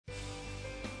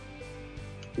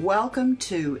Welcome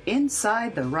to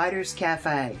Inside the Writer's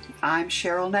Cafe. I'm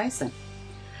Cheryl Nason.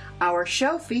 Our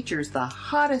show features the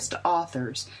hottest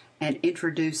authors and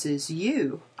introduces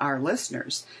you, our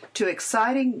listeners, to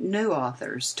exciting new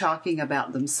authors talking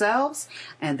about themselves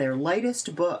and their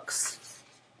latest books.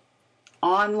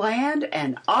 On Land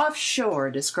and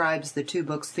Offshore describes the two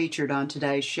books featured on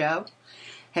today's show.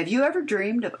 Have you ever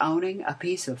dreamed of owning a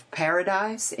piece of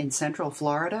paradise in Central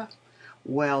Florida?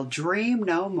 Well, dream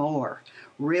no more.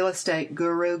 Real estate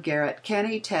guru Garrett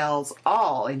tells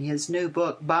all in his new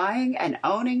book, Buying and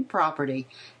Owning Property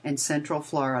in Central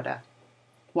Florida,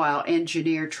 while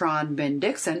engineer Trond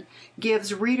Bendiksne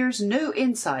gives readers new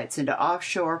insights into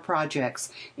offshore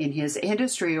projects in his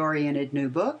industry-oriented new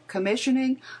book,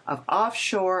 Commissioning of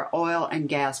Offshore Oil and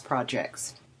Gas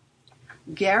Projects.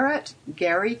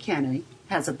 Gary Kenny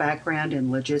has a background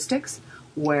in logistics,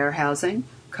 warehousing,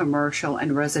 commercial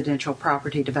and residential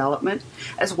property development,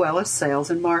 as well as sales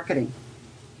and marketing.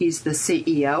 He's the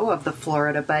CEO of the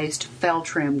Florida-based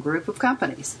Feltrim Group of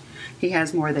companies. He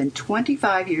has more than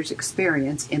 25 years'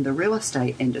 experience in the real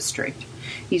estate industry.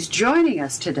 He's joining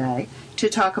us today to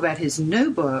talk about his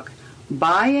new book,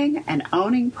 Buying and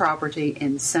Owning Property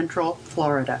in Central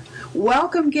Florida.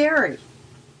 Welcome, Gary.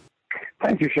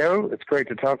 Thank you, Cheryl. It's great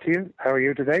to talk to you. How are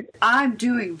you today? I'm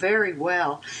doing very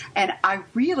well, and I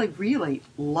really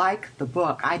like the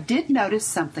book. I did notice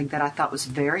something that I thought was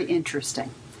very interesting.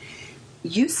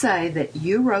 You say that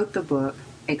you wrote the book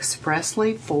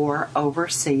expressly for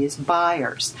overseas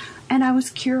buyers, and I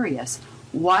was curious,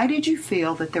 why did you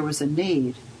feel that there was a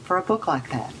need for a book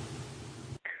like that?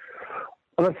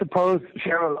 Well, I suppose,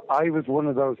 Cheryl, I was one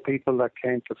of those people that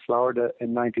came to Florida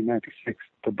in 1996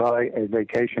 to buy a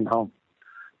vacation home.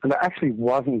 And there actually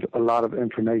wasn't a lot of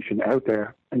information out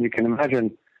there. And you can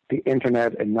imagine the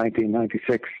internet in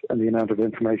 1996 and the amount of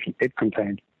information it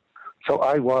contained. So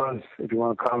I was, if you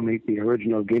want to call me, the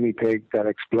original guinea pig that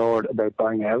explored about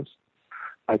buying a house.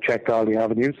 I checked all the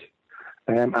avenues,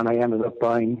 and I ended up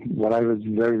buying what I was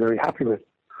very happy with.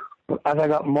 But as I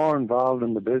got more involved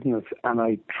in the business and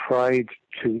I tried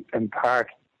to impart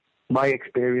my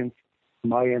experience,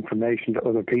 my information to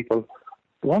other people,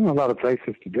 there wasn't a lot of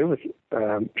places to do it,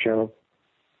 Cheryl.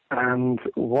 And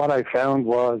what I found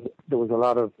was there was a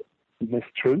lot of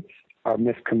mistruths or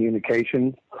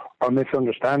miscommunications or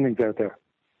misunderstandings out there.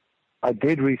 I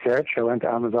did research. I went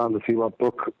to Amazon to see what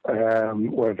books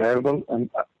were available.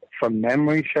 And from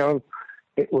memory, Cheryl,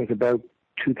 it was about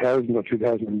 2000 or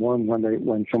 2001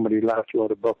 when somebody last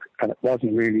wrote a book, and it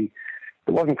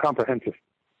wasn't comprehensive.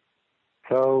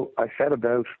 So I set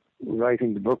about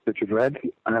writing the book that you've read,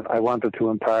 and I wanted to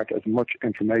impart as much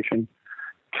information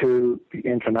to the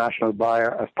international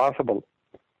buyer as possible.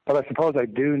 But I suppose I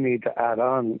do need to add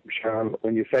on, Cheryl,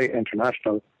 when you say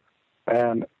international,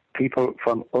 people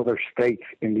from other states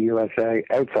in the USA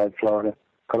outside Florida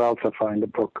could also find the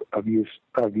book of use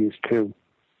too.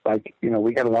 Like,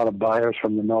 we get a lot of buyers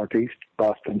from the Northeast,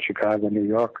 Boston, Chicago, New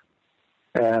York.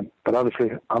 But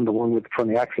obviously, I'm the one with the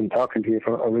funny accent talking to you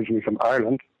originally from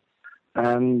Ireland.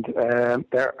 And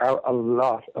there are a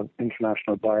lot of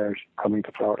international buyers coming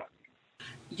to Florida.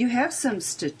 You have some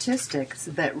statistics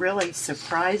that really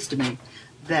surprised me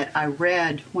that I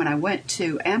read when I went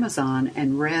to Amazon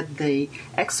and read the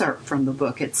excerpt from the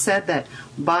book. It said that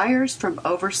buyers from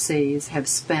overseas have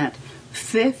spent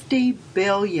 $50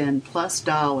 billion plus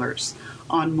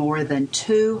on more than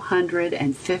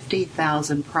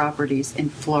 250,000 properties in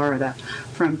Florida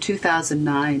from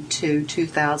 2009 to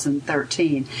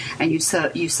 2013. And you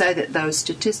say that those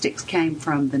statistics came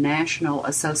from the National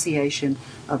Association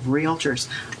of Realtors.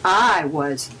 I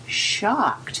was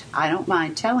shocked. I don't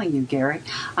mind telling you, Gary,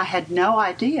 I had no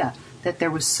idea that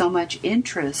there was so much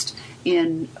interest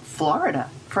in Florida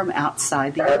from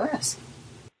outside the U.S.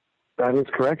 That is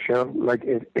correct, Cheryl. Like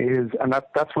it is, and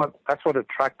that's what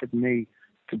attracted me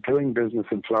to doing business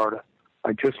in Florida.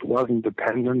 I just wasn't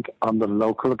dependent on the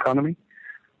local economy.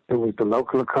 There was the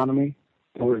local economy,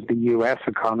 there was the U.S.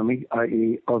 economy,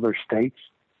 i.e. other states,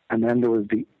 and then there was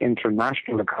the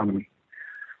international economy.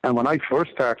 And when I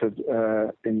first started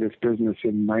in this business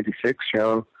in 96,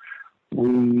 Cheryl,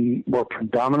 we were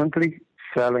predominantly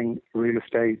selling real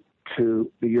estate to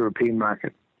the European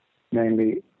market,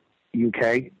 mainly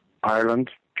UK, Ireland,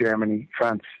 Germany,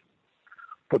 France.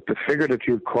 But the figure that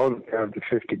you quoted there of the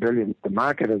 50 billion, the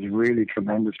market has really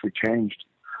tremendously changed.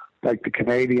 Like the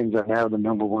Canadians are now the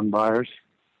number one buyers.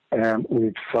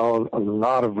 We've sold a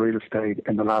lot of real estate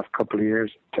in the last couple of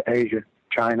years to Asia,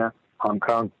 China, Hong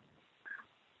Kong.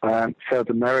 South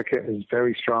America is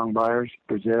very strong buyers,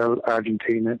 Brazil,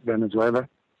 Argentina, Venezuela.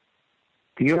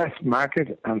 The U.S.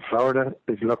 market and Florida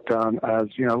is looked on as,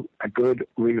 a good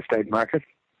real estate market.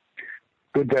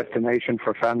 good destination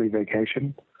for family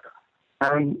vacation.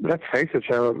 And let's face it,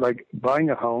 Cheryl, like buying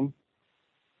a home,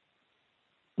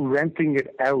 renting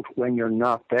it out when you're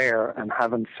not there and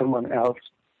having someone else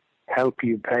help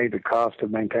you pay the cost of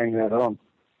maintaining that home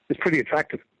is pretty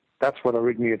attractive. That's what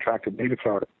originally attracted me to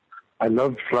Florida. I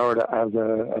loved Florida as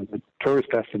a tourist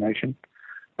destination,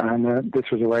 and this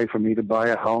was a way for me to buy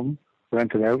a home,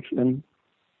 rent it out, and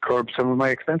curb some of my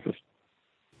expenses.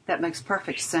 That makes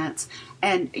perfect sense.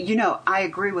 And, you know, I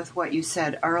agree with what you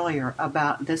said earlier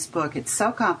about this book. It's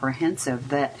so comprehensive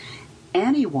that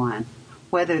anyone,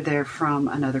 whether they're from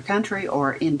another country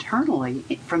or internally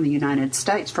from the United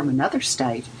States, from another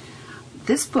state,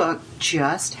 this book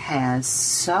just has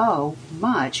so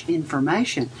much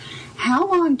information. How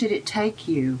long did it take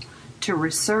you to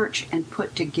research and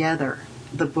put together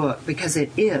the book? Because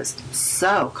it is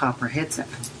so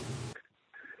comprehensive.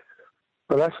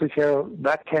 Well, actually, Cheryl,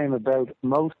 that came about.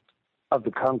 Most of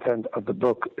the content of the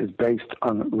book is based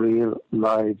on real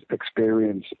live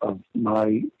experience of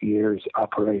my years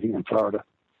operating in Florida.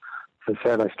 As I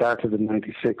said, I started in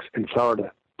 '96 in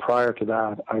Florida. Prior to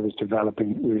that, I was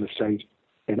developing real estate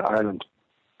in Ireland.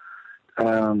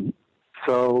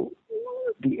 So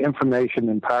the information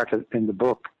imparted in the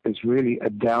book is really a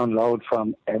download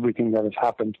from everything that has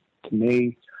happened to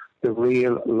me, the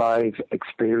real live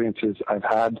experiences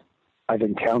I've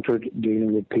encountered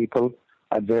dealing with people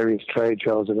at various trade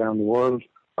shows around the world,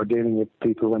 or dealing with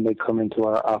people when they come into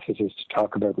our offices to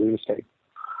talk about real estate.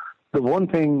 The one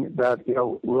thing that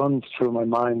runs through my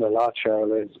mind a lot,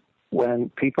 Cheryl, is when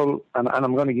people, and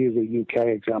I'm going to use a UK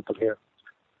example here,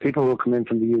 people will come in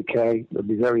from the UK, they'll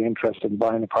be very interested in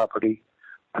buying a property,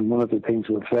 and one of the things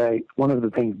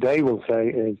they will say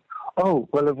is, oh,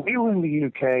 well, if we were in the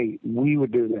UK, we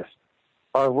would do this.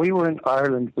 Or if we were in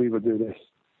Ireland, we would do this.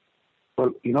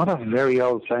 Well, you know that very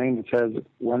old saying that says,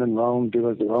 when in Rome, do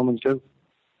as the Romans do?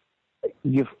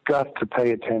 You've got to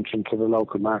pay attention to the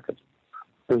local market.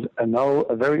 There's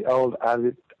a very old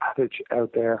adage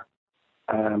out there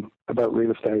about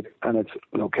real estate, and it's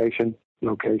location,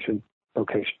 location,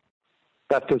 location.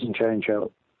 That doesn't change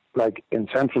out. Like in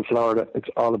Central Florida, it's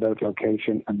all about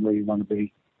location and where you want to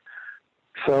be.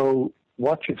 So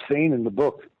what you've seen in the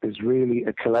book is really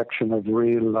a collection of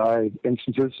real live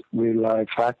instances, real live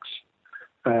facts,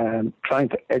 trying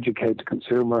to educate the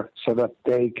consumer so that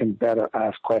they can better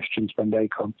ask questions when they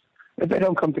come. If they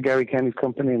don't come to Gary Kenny's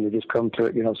company and they just come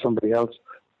to somebody else,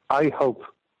 I hope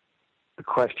the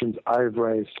questions I've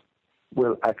raised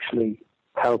will actually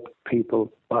help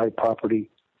people buy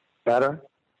property better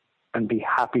and be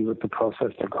happy with the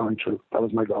process they're going through. That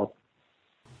was my goal.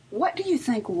 What do you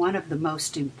think one of the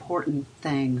most important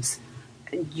things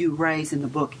you raise in the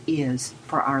book is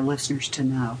for our listeners to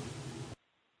know?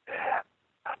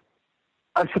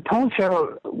 I suppose,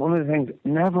 Cheryl, one of the things,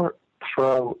 never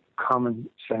throw common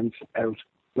sense out.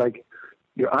 Like,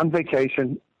 you're on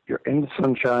vacation, you're in the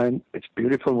sunshine, it's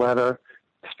beautiful weather,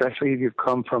 especially if you've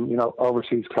come from,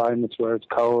 overseas climates where it's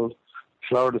cold.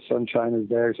 Florida sunshine is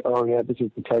there. So, oh, yeah, this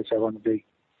is the place I want to be.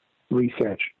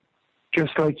 Research.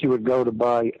 Just like you would go to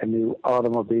buy a new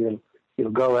automobile,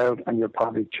 you'll go out and you'll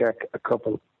probably check a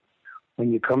couple.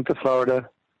 When you come to Florida,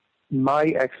 my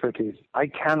expertise, I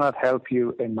cannot help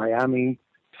you in Miami,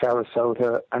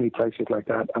 Sarasota, any places like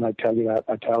that, and I tell you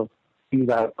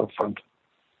that up front.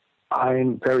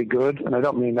 I'm very good, and I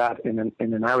don't mean that in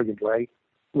an arrogant way,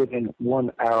 within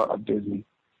 1 hour of Disney.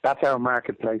 That's our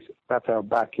marketplace. That's our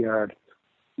backyard.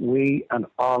 We and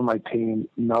all my team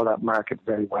know that market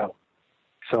very well.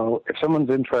 So if someone's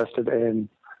interested in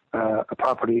a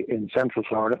property in Central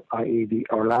Florida, i.e. the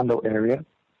Orlando area,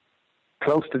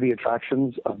 close to the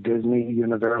attractions of Disney,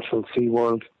 Universal,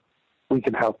 SeaWorld, we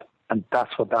can help. And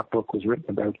that's what that book was written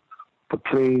about. But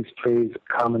please,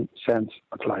 common sense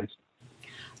applies.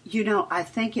 I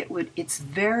think it's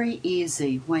very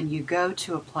easy when you go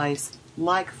to a place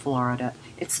like Florida.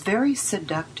 It's very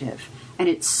seductive, and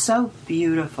it's so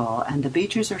beautiful, and the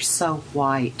beaches are so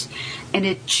white, and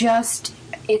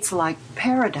it's like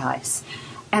paradise.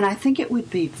 And I think it would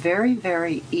be very,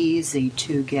 very easy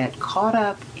to get caught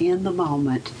up in the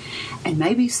moment and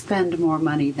maybe spend more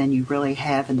money than you really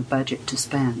have in the budget to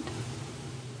spend.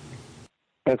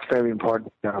 That's very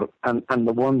important. And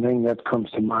the one thing that comes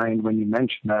to mind when you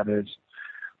mention that is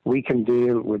we can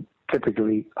deal with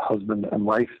typically husband and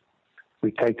wife.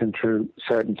 We take them through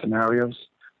certain scenarios.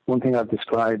 One thing I've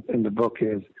described in the book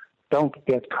is don't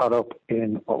get caught up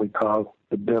in what we call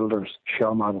the builder's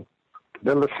show model. The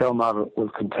builder's show model will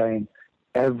contain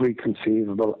every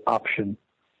conceivable option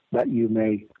that you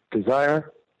may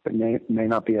desire but may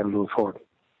not be able to afford.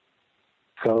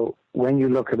 So when you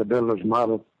look at a builder's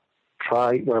model,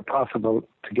 try, where possible,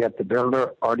 to get the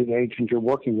builder or the agent you're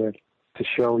working with to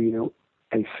show you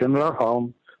a similar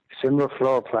home, similar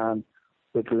floor plan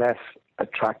with less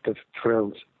attractive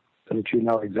frills so that you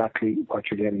know exactly what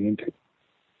you're getting into.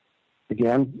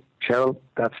 Again, Cheryl,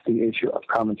 that's the issue of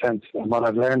common sense. And what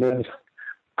I've learned is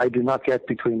I do not get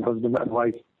between husband and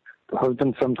wife. The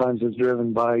husband sometimes is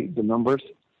driven by the numbers.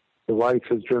 The wife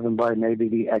is driven by maybe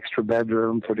the extra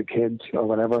bedroom for the kids or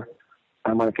whatever.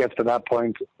 And when it gets to that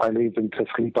point, I leave them to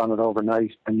sleep on it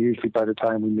overnight. And usually by the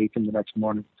time we meet them the next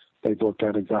morning, they've worked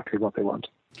out exactly what they want.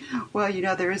 Well, you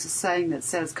know, there is a saying that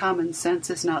says common sense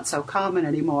is not so common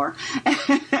anymore.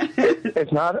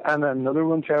 It's not. And another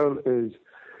one, Cheryl, is,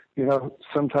 you know,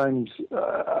 sometimes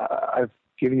I've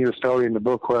given you a story in the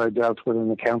book where I dealt with an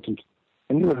accountant.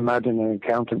 And you would imagine an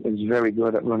accountant is very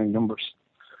good at running numbers.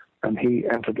 And he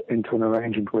entered into an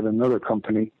arrangement with another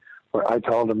company where I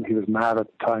told him he was mad at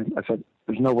the time. I said,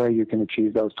 there's no way you can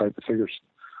achieve those type of figures.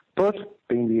 But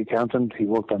being the accountant, he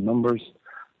worked on numbers.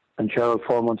 And Cheryl,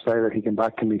 4 months later, he came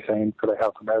back to me saying, could I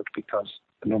help him out because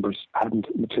the numbers hadn't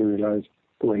materialized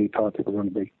the way he thought they were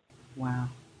going to be. Wow.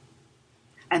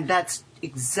 And that's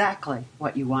exactly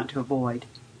what you want to avoid.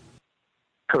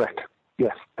 Correct.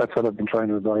 Yes, that's what I've been trying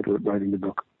to avoid with writing the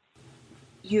book.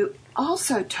 You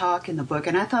also talk in the book,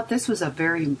 and I thought this was a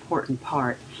very important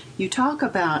part, you talk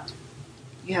about,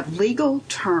 you have legal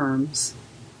terms,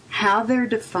 how they're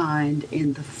defined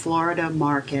in the Florida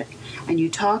market, and you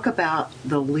talk about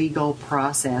the legal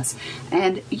process.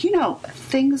 And, you know,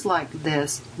 things like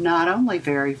this not only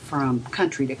vary from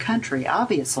country to country,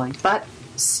 obviously, but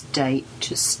state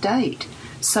to state.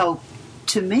 So,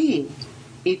 to me,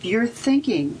 if you're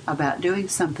thinking about doing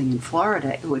something in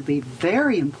Florida, it would be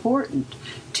very important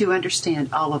to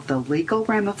understand all of the legal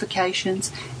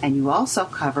ramifications, and you also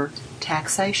cover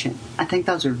taxation. I think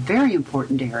those are very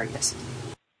important areas.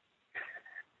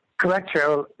 Correct,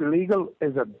 Cheryl. Legal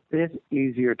is a bit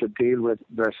easier to deal with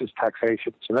versus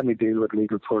taxation. So let me deal with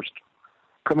legal first.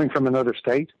 Coming from another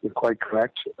state, you're quite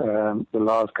correct. The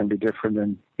laws can be different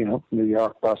in, you know, New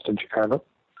York, Boston, Chicago.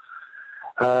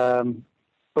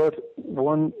 But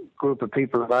one group of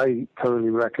people that I thoroughly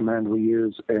recommend we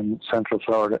use in Central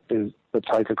Florida is the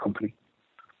title company.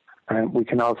 And we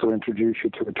can also introduce you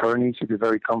to attorneys. If you're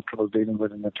very comfortable dealing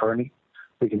with an attorney,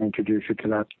 we can introduce you to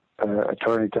that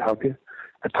attorney to help you.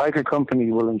 A title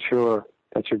company will ensure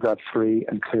that you've got free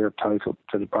and clear title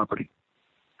to the property.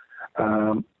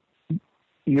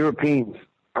 Europeans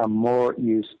are more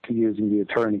used to using the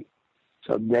attorney.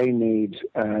 So they need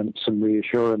some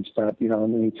reassurance that, you know,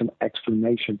 they need some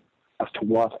explanation as to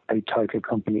what a title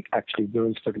company actually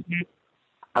does for them.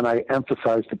 And I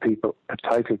emphasize to people, a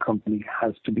title company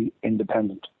has to be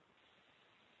independent.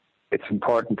 It's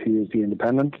important to use the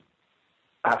independent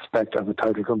aspect of a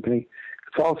title company.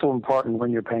 It's also important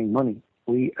when you're paying money.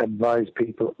 We advise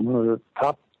people, one of the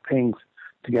top things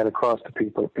to get across to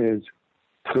people is,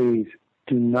 please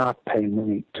do not pay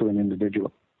money to an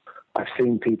individual. I've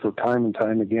seen people time and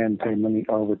time again pay money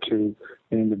over to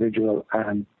an individual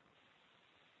and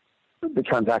the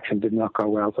transaction did not go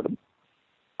well for them.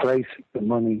 Place the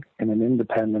money in an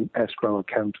independent escrow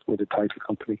account with a title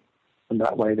company, and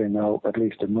that way they know at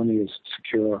least the money is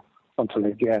secure until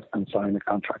they get and sign a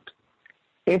contract.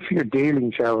 If you're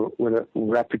dealing, Cheryl, with a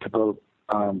reputable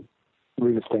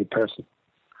real estate person,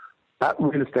 that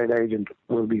real estate agent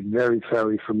will be very,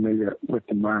 very familiar with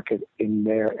the market in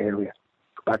their area.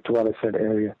 Back to what I said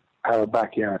earlier, our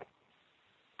backyard.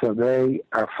 So they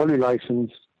are fully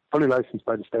licensed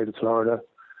by the state of Florida.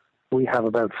 We have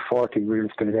about 40 real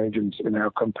estate agents in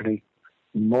our company,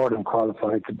 more than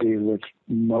qualified to deal with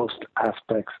most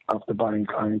aspects of the buying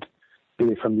client, be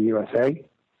it from the USA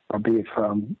or be it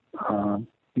from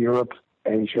Europe,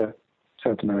 Asia,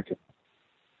 South America.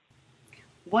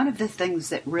 One of the things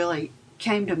that really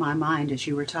came to my mind as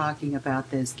you were talking about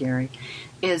this, Gary,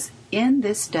 is in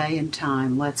this day and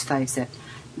time, let's face it,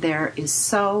 there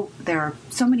are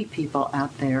so many people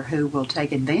out there who will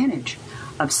take advantage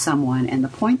of someone. And the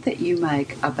point that you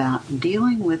make about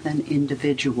dealing with an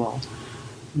individual,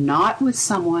 not with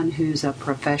someone who's a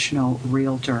professional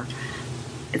realtor,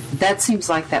 that seems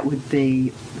like that would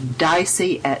be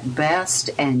dicey at best,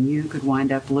 and you could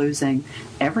wind up losing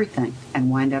everything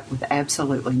and wind up with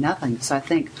absolutely nothing. So I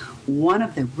think one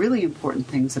of the really important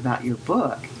things about your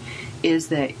book is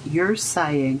that you're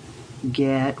saying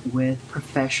get with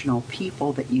professional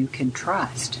people that you can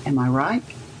trust. Am I right?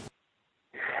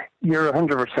 You're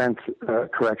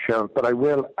 100% correct, Cheryl, but I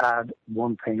will add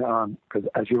one thing on, because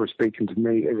as you were speaking to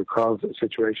me, it recalls a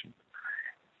situation.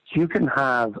 You can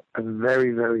have a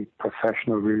very, very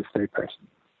professional real estate person.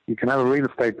 You can have a real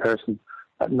estate person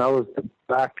that knows the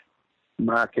back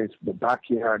market, the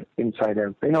backyard, inside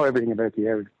out. They know everything about the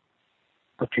area.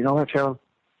 But you know what, Cheryl?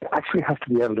 You actually have to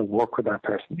be able to work with that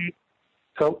person.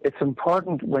 So it's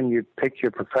important when you pick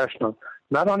your professional,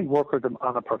 not only work with them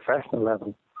on a professional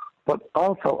level, but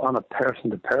also on a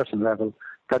person-to-person level,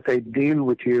 that they deal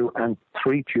with you and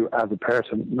treat you as a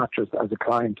person, not just as a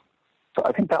client. So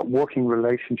I think that working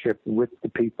relationship with the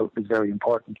people is very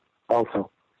important also.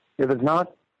 If it's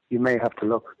not, you may have to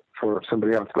look for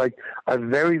somebody else. Like, I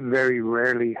very, very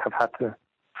rarely have had to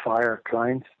fire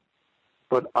clients,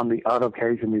 but on the odd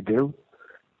occasion we do,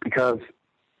 because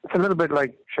it's a little bit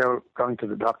like, Cheryl, going to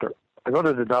the doctor. I go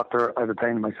to the doctor, I have a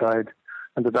pain in my side,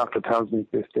 and the doctor tells me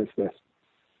this.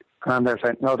 And they're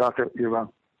saying, no, doctor, you're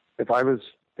wrong. If I was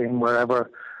in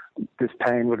wherever this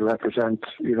pain would represent,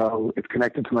 it's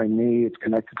connected to my knee, it's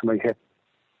connected to my hip.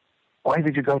 Why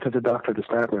did you go to the doctor to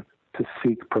start with? To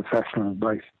seek professional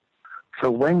advice.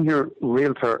 So when your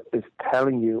realtor is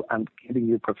telling you and giving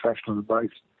you professional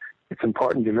advice, it's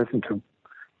important you listen to them.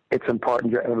 It's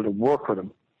important you're able to work with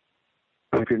them.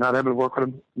 But if you're not able to work with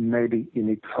them, maybe you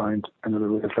need to find another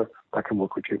realtor that can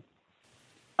work with you.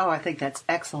 Oh, I think that's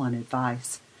excellent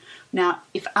advice. Now,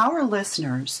 if our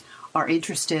listeners are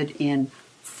interested in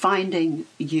finding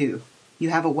you, you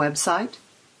have a website?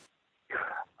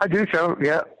 I do, Cheryl,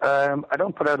 yeah. I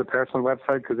don't put out a personal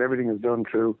website because everything is done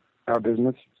through our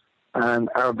business. And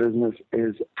our business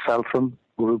is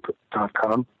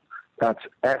feltramgroup.com. That's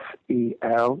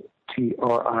FELTRIM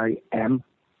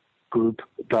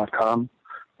group.com.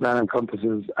 That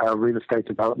encompasses our real estate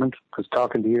development, because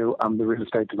talking to you, I'm the real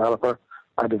estate developer.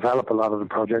 I develop a lot of the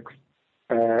projects.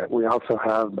 We also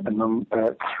have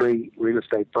 3 real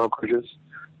estate brokerages,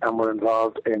 and we're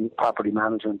involved in property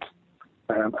management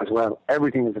as well.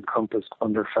 Everything is encompassed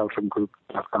under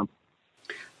feltramgroup.com.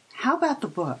 How about the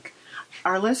book?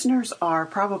 Our listeners are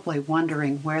probably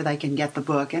wondering where they can get the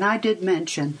book, and I did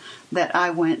mention that I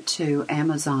went to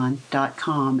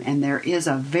Amazon.com, and there is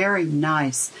a very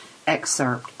nice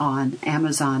excerpt on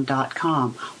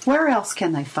Amazon.com. Where else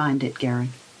can they find it, Gary?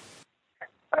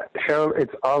 Cheryl,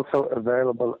 it's also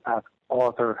available at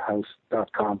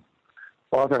authorhouse.com.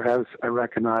 Authorhouse, I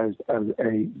recognized as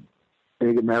a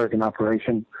big American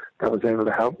operation that was able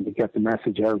to help me get the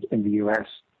message out in the U.S.,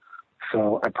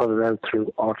 so I put it out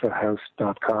through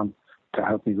authorhouse.com to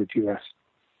help me with U.S.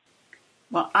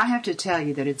 Well, I have to tell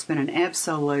you that it's been an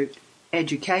absolute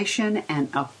education and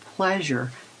a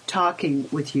pleasure talking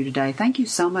with you today. Thank you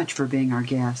so much for being our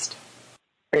guest.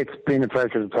 It's been a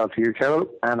pleasure to talk to you, Cheryl.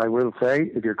 And I will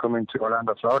say, if you're coming to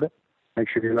Orlando, Florida, make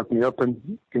sure you look me up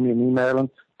and give me an email and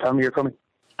tell me you're coming.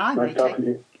 I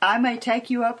may take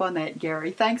you up on that,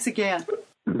 Gary. Thanks again.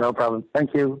 No problem.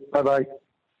 Thank you. Bye-bye.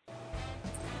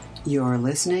 You're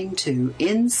listening to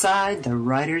Inside the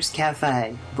Writers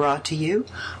Cafe, brought to you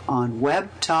on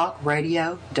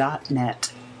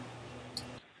webtalkradio.net.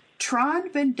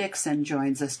 Trond Bendiksne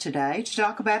joins us today to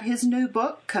talk about his new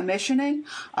book, Commissioning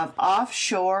of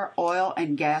Offshore Oil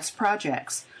and Gas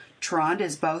Projects. Trond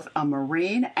is both a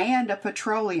marine and a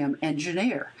petroleum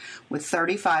engineer with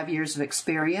 35 years of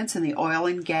experience in the oil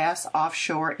and gas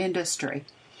offshore industry.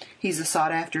 He's a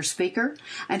sought-after speaker,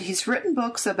 and he's written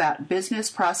books about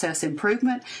business process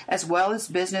improvement as well as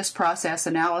business process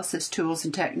analysis tools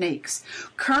and techniques.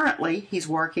 Currently, he's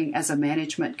working as a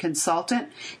management consultant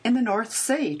in the North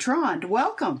Sea. Trond,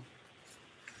 welcome.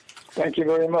 Thank you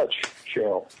very much,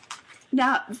 Cheryl.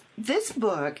 Now, this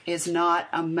book is not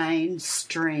a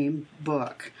mainstream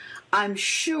book. I'm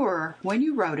sure when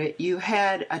you wrote it, you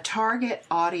had a target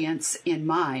audience in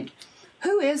mind.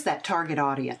 Who is that target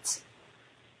audience?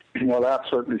 Well,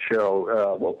 absolutely,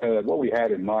 Cheryl. What we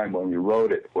had in mind when we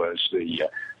wrote it was the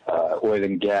oil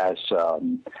and gas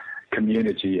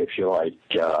community, if you like,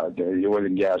 the oil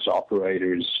and gas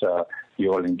operators, the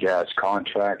oil and gas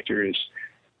contractors,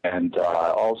 and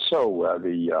also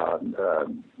the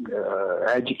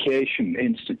education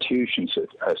institutions,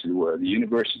 as it were, the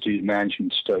university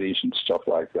management studies and stuff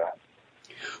like that.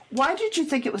 Why did you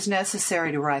think it was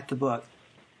necessary to write the book?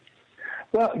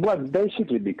 Well,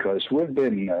 basically because we've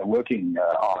been working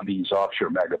on these offshore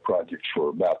mega projects for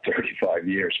about 35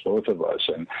 years, both of us,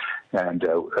 and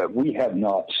we have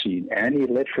not seen any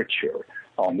literature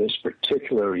on this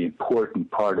particularly important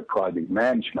part of project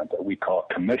management that we call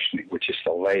commissioning, which is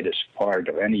the latest part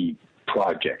of any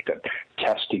project, and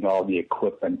testing all the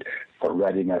equipment for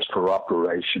readiness for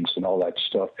operations and all that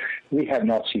stuff. We have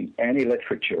not seen any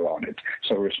literature on it,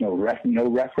 so there's no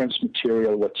reference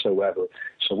material whatsoever.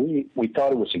 So we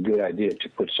thought it was a good idea to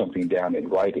put something down in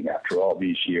writing after all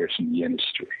these years in the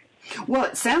industry. Well,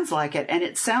 it sounds like it, and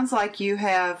it sounds like you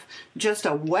have just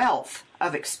a wealth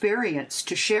of experience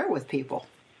to share with people.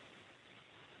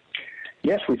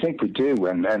 Yes, we think we do,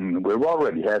 and we've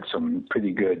already had some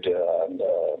pretty good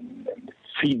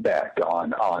feedback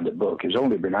on the book. It's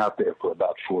only been out there for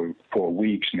about four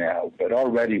weeks now, but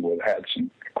already we've had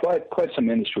some quite some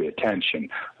industry attention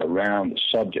around the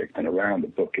subject and around the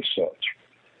book as such.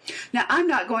 Now, I'm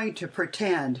not going to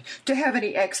pretend to have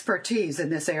any expertise in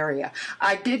this area.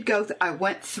 I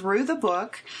went through the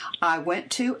book. I went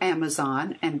to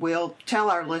Amazon, and we'll tell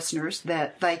our listeners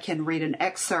that they can read an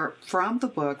excerpt from the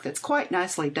book that's quite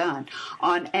nicely done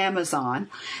on Amazon.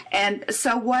 And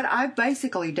so what I've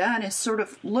basically done is sort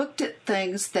of looked at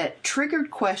things that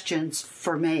triggered questions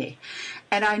for me.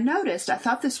 And I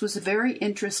thought this was very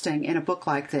interesting in a book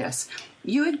like this.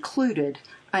 You included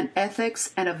an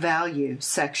ethics and a value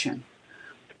section.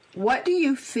 What do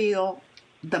you feel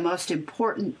the most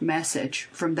important message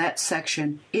from that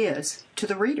section is to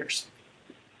the readers?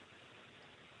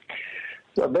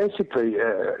 Well, basically,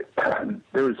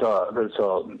 there's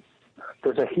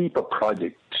a heap of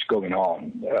projects going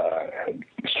on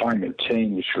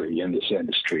simultaneously in this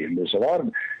industry, and there's a lot of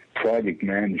project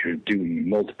managers doing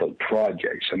multiple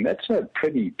projects, and that's a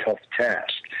pretty tough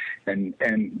task. And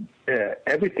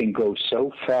everything goes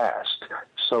so fast,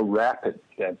 so rapid,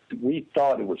 that we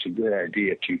thought it was a good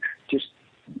idea to just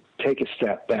take a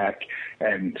step back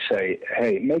and say,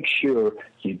 hey, make sure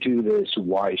you do this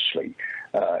wisely,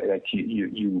 that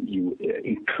you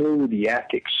include the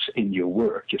ethics in your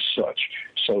work as such,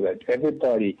 so that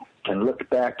everybody can look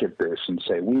back at this and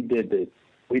say, we did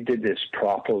this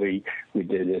properly, we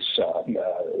did this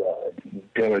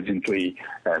diligently,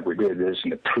 and we did this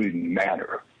in a prudent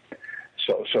manner.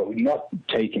 So not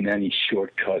taking any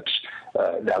shortcuts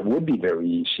that would be very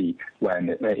easy when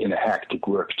in a hectic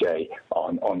workday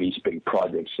on these big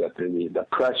projects that the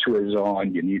pressure is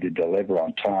on. You need to deliver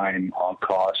on time, on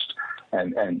cost,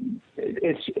 and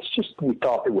it's just, we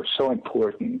thought it was so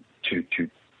important to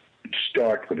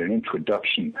start with an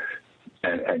introduction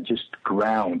and just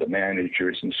ground the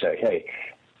managers and say, hey,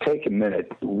 take a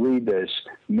minute, read this,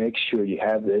 make sure you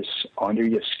have this under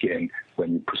your skin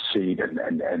when you proceed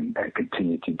and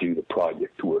continue to do the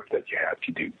project work that you have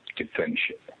to do to finish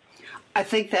it. I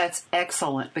think that's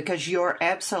excellent, because you're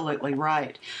absolutely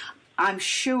right. I'm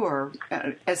sure,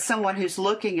 as someone who's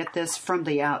looking at this from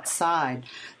the outside,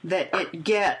 that it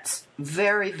gets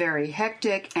very, very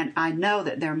hectic, and I know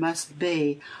that there must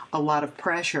be a lot of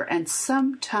pressure. And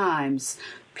sometimes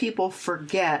people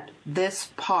forget this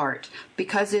part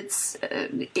because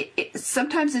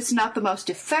sometimes it's not the most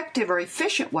effective or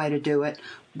efficient way to do it,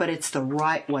 but it's the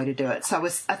right way to do it. So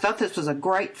I thought this was a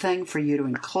great thing for you to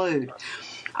include.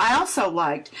 I also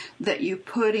liked that you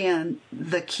put in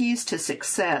the keys to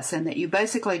success and that you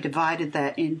basically divided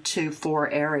that into 4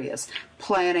 areas: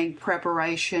 planning,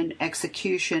 preparation,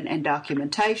 execution, and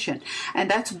documentation. And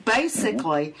that's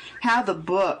basically how the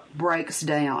book breaks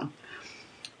down.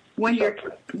 When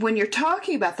you're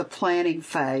talking about the planning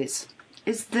phase,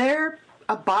 is there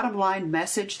a bottom line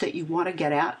message that you want to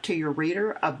get out to your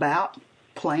reader about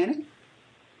planning?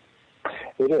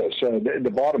 It is. The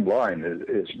bottom line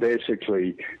is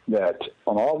basically that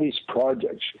on all these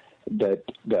projects that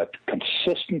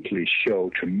consistently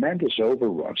show tremendous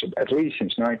overruns, at least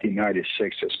since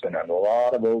 1996, there's been a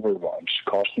lot of overruns,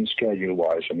 cost and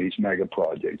schedule-wise, on these mega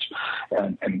projects.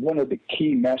 And one of the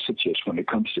key messages when it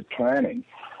comes to planning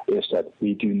is that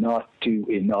we do not do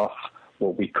enough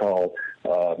what we call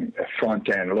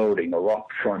front-end loading or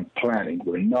upfront planning.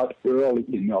 We're not early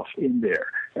enough in there,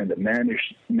 and the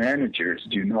managers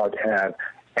do not have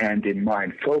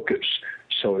end-in-mind focus,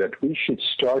 so that we should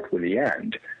start with the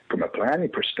end from a planning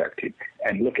perspective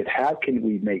and look at how can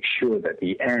we make sure that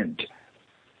the end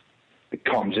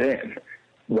comes in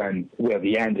where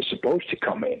the end is supposed to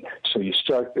come in. So you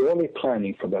start early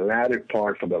planning for the latter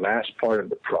part, for the last part of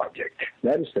the project.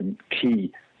 That is the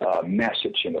key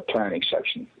message in the planning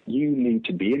section. You need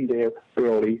to be in there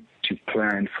early to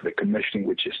plan for the commissioning,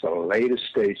 which is the latest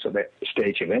stage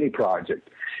of any project,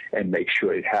 and make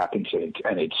sure it happens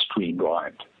and it's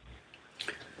streamlined.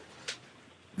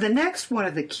 The next one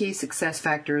of the key success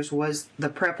factors was the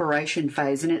preparation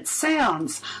phase, and it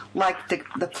sounds like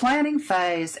the planning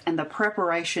phase and the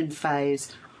preparation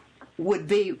phase would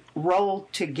be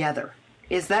rolled together.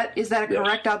 Is that a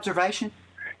correct observation?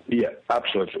 Yeah,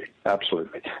 absolutely.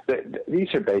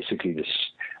 These are basically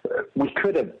this. We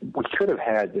could have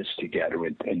had this together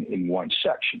in one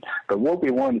section, but what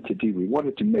we wanted to do, we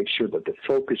wanted to make sure that the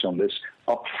focus on this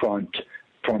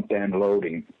front-end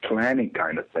loading planning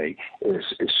kind of thing is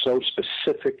so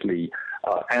specifically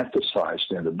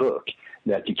emphasized in the book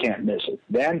that you can't miss it.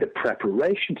 Then the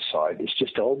preparation side is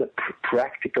just all the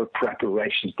practical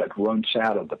preparations that runs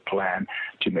out of the plan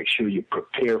to make sure you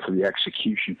prepare for the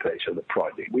execution phase of the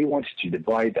project. We wanted to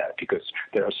divide that because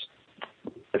there's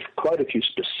quite a few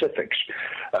specifics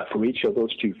for each of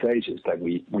those two phases that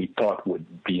we thought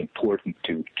would be important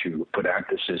to put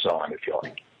emphasis on, if you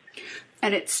like.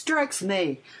 And it strikes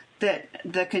me that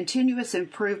the continuous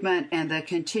improvement and the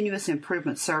continuous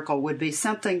improvement circle would be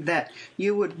something that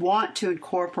you would want to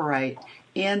incorporate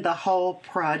in the whole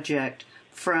project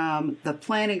from the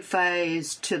planning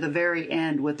phase to the very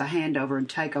end with the handover and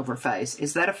takeover phase.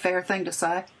 Is that a fair thing to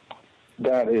say?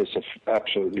 That is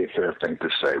absolutely a fair thing to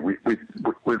say.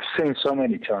 We've seen so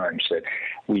many times that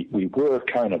we work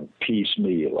kind of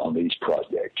piecemeal on these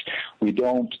projects. We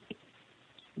don't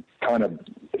kind of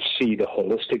see the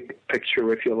holistic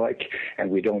picture, if you like,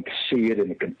 and we don't see it in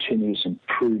a continuous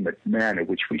improvement manner,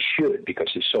 which we should, because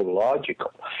it's so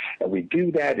logical. And we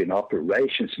do that in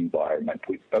operations environment,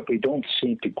 but we don't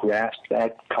seem to grasp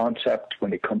that concept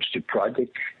when it comes to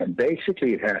project. And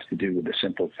basically it has to do with the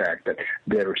simple fact that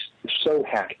they're so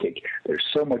hectic, there's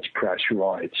so much pressure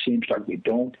on, it seems like we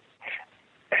don't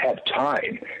have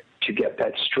time to get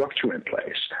that structure in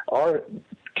place. Our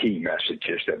key message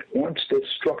is that once this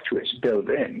structure is built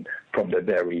in from the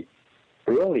very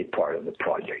early part of the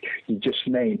project, you just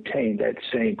maintain that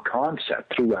same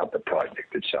concept throughout the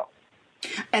project itself.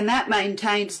 And that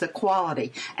maintains the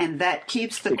quality, and that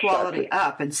keeps the quality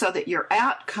up, and so that your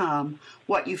outcome,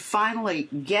 what you finally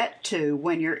get to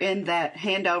when you're in that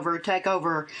handover,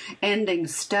 takeover, ending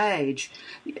stage,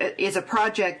 is a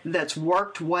project that's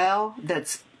worked well,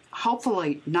 that's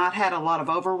hopefully not had a lot of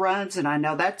overruns, and I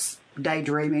know that's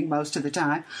daydreaming most of the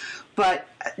time, but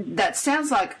that sounds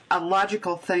like a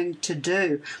logical thing to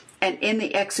do. And in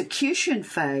the execution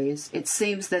phase, it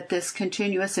seems that this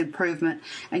continuous improvement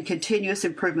and continuous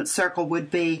improvement circle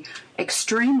would be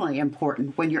extremely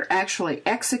important when you're actually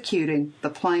executing the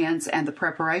plans and the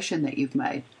preparation that you've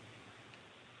made.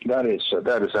 That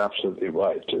is absolutely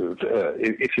right.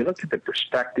 If you look at the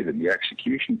perspective in the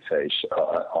execution phase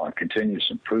on continuous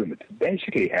improvement, it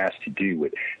basically has to do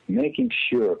with making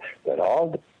sure that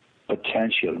all the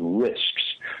potential risks,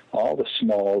 all the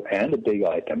small and the big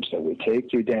items that will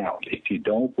take you down if you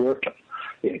don't work them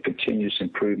in a continuous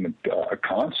improvement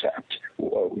concept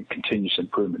or continuous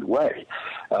improvement way,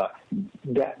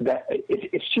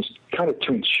 it's just kind of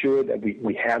to ensure that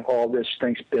we have all these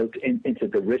things built into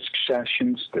the risk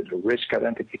sessions, the risk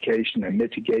identification and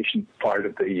mitigation part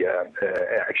of the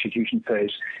execution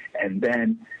phase, and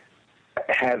then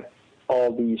have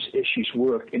all these issues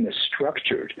work in a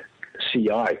structured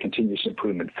CI, continuous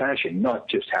improvement fashion, not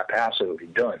just haphazardly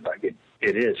done like it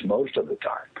is most of the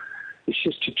time. It's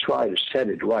just to try to set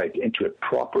it right into a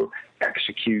proper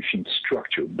execution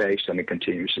structure based on a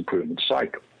continuous improvement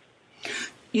cycle.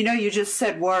 You know, you just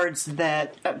said words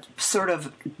that sort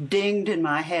of dinged in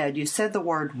my head. You said the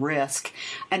word risk,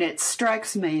 and it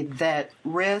strikes me that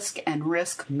risk and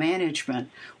risk management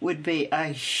would be a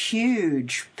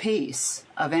huge piece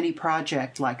of any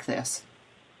project like this.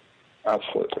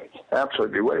 Absolutely.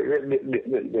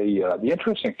 The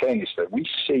interesting thing is that we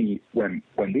see when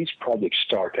these projects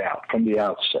start out from the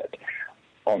outset,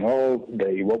 on all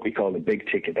the what we call the big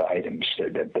ticket items,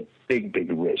 the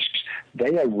big risks, they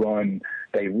run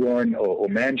or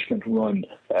management run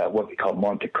what we call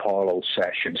Monte Carlo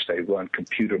sessions. They run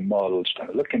computer models,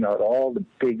 looking at all the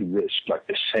big risks like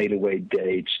the sail away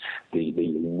dates,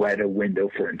 the weather window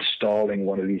for installing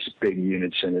one of these big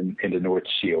units in the North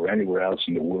Sea or anywhere else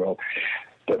in the world.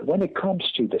 But when it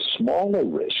comes to the smaller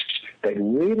risks that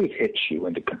really hit you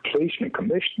in the completion and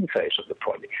commissioning phase of the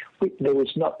project, there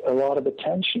was not a lot of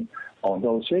attention on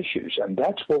those issues. And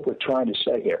that's what we're trying to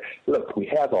say here. Look, we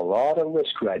have a lot of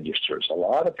risk registers, a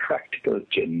lot of practical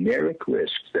generic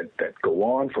risks that go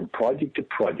on from project to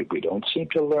project. We don't seem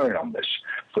to learn on this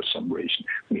for some reason.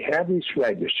 We have these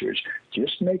registers.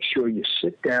 Just make sure you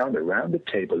sit down around the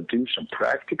table, do some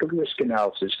practical risk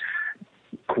analysis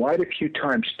quite a few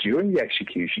times during the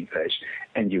execution phase,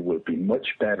 and you will be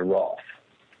much better off.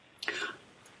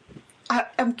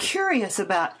 I'm curious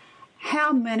about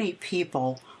how many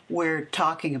people we're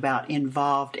talking about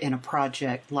involved in a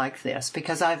project like this,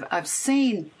 because I've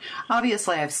seen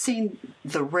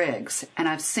the rigs and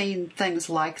I've seen things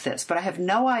like this, but I have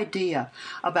no idea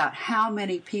about how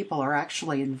many people are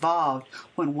actually involved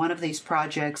when one of these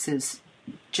projects is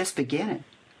just beginning.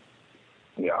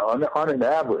 Yeah, on an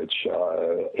average,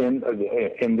 in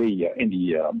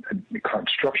the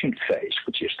construction phase,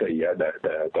 which is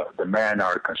the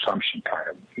man-hour consumption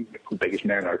time, the biggest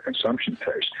man-hour consumption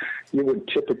phase, you would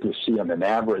typically see on an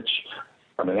average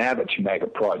on an average mega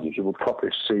project, you will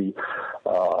probably see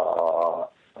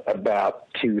about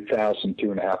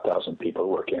 2,500 people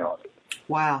working on it.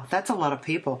 Wow, that's a lot of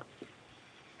people.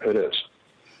 It is.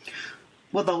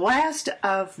 Well, the last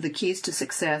of the keys to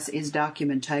success is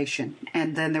documentation,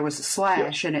 and then there was a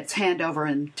slash, and it's handover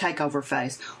and takeover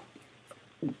phase.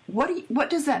 What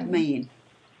does that mean?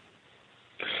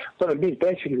 Well,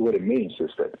 basically what it means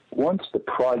is that once the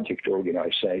project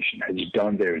organization has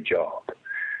done their job,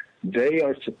 they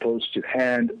are supposed to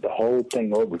hand the whole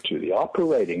thing over to the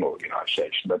operating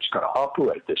organization that's going to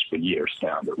operate this for years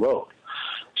down the road.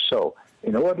 So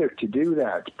in order to do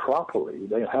that properly,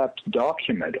 they have to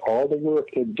document all the work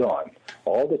they've done,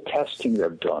 all the testing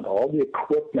they've done, all the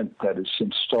equipment that is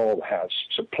installed has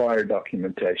supplier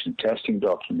documentation, testing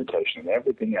documentation, and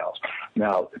everything else.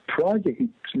 Now, the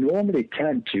projects normally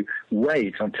tend to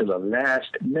wait until the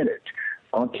last minute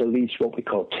until these what we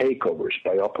call takeovers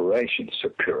by operations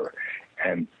occur,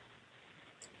 and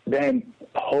then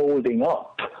holding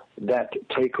up that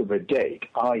takeover date,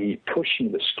 i.e.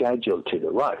 pushing the schedule to the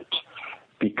right,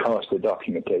 because the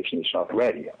documentation is not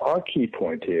ready. Our key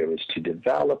point here is to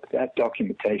develop that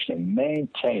documentation and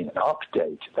maintain and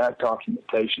update that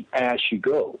documentation as you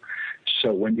go.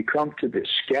 So when you come to the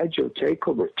scheduled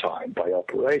takeover time by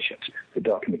operations, the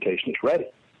documentation is ready.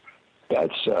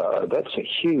 That's a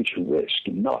huge risk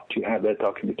not to have that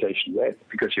documentation ready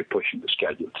because you're pushing the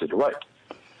schedule to the right.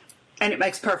 And it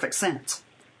makes perfect sense.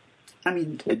 I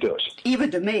mean, it does. Even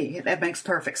to me, that makes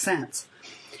perfect sense.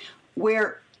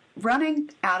 We're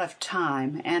running out of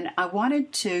time, and I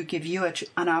wanted to give you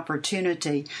an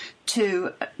opportunity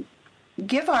to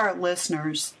give our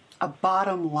listeners a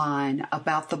bottom line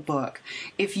about the book.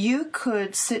 If you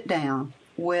could sit down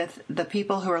with the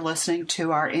people who are listening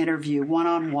to our interview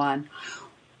one-on-one,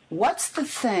 what's the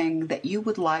thing that you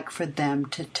would like for them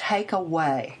to take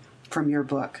away from your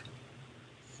book?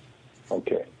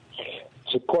 Okay.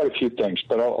 So quite a few things,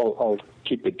 but I'll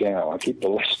keep it down. I'll keep the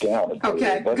list down.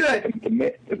 Okay, good.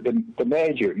 The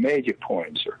major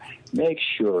points are make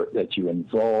sure that you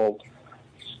involve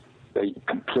the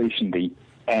completion, the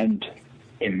end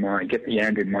in mind, get the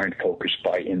end in mind focused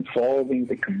by involving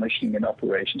the commissioning and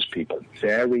operations people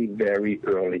very, very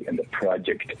early in the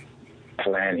project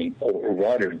planning, or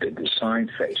rather the design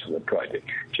phase of the project,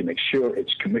 to make sure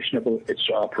it's commissionable, it's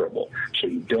operable, so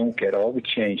you don't get all the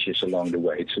changes along the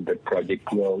way, so the project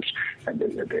grows and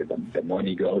the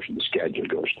money goes and the schedule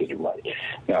goes to the right.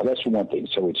 Now, that's one thing.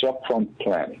 So it's upfront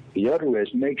planning. The other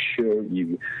is make sure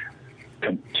you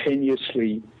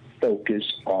continuously focus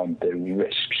on the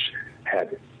risks.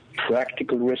 Have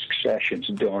practical risk sessions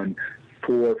done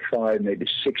 4, 5, maybe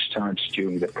 6 times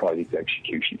during the project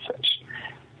execution phase.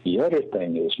 The other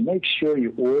thing is make sure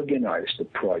you organize the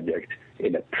project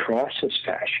in a process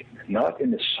fashion, not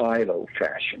in a silo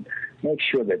fashion. Make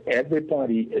sure that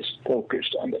everybody is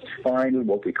focused on the final,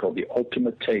 what we call the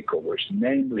ultimate takeovers,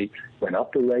 namely when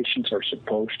operations are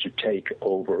supposed to take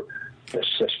over the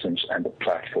systems and the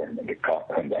platform and the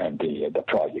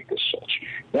project as such.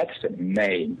 That's the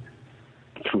main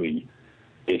 3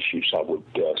 issues I would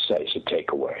say is a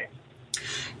takeaway.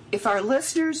 If our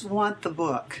listeners want the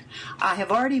book, I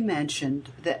have already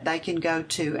mentioned that they can go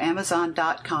to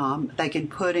Amazon.com. They can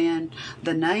put in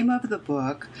the name of the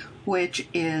book, which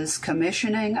is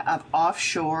Commissioning of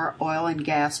Offshore Oil and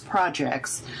Gas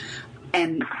Projects,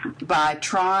 and by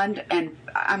Trond, and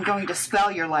I'm going to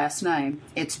spell your last name.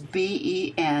 It's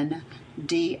BendikSne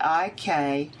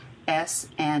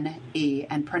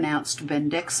and pronounced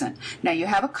Bendiksne. Now, you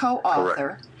have a co-author.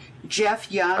 Correct.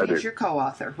 Jeff Young is your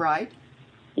co-author, right?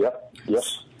 Yep.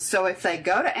 Yes. So if they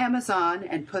go to Amazon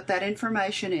and put that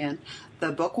information in,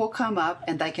 the book will come up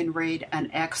and they can read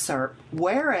an excerpt.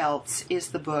 Where else is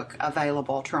the book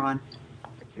available, Trond?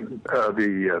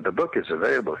 The book is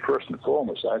available first and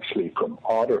foremost actually from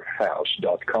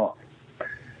authorhouse.com.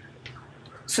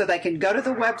 So they can go to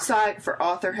the website for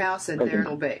Author House and there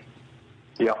it'll be.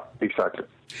 Yeah, exactly.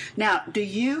 Now, do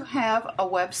you have a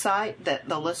website that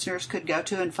the listeners could go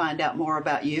to and find out more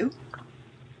about you?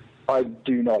 I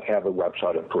do not have a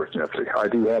website, unfortunately. I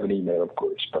do have an email, of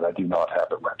course, but I do not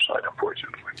have a website,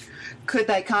 unfortunately. Could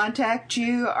they contact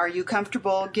you? Are you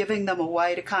comfortable giving them a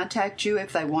way to contact you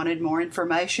if they wanted more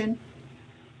information?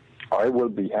 I will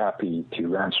be happy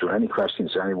to answer any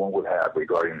questions anyone would have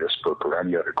regarding this book or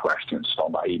any other questions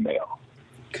on my email.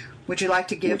 Would you like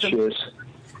to give them?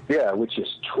 Which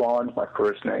is Trond, my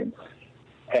first name,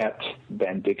 at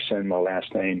Bendiksne, my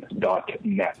last name,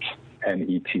 .net,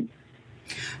 N-E-T.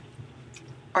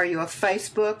 Are you a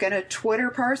Facebook and a Twitter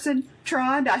person,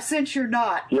 Trond? I sense you're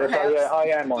not. Yes, I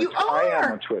am on. You are? I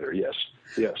am on Twitter. Yes.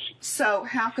 So,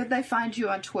 how could they find you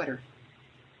on Twitter?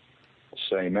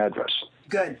 Same address.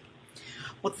 Good.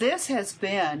 Well, this has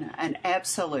been an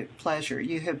absolute pleasure.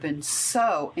 You have been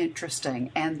so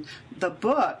interesting. And the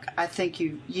book, I think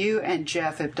you and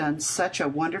Jeff have done such a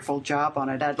wonderful job on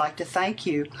it. I'd like to thank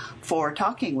you for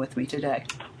talking with me today.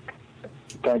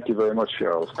 Thank you very much,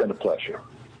 Cheryl. It's been a pleasure.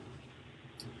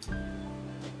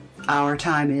 Our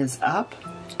time is up,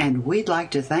 and we'd like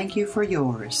to thank you for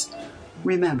yours.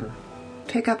 Remember,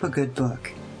 pick up a good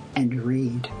book and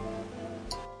read.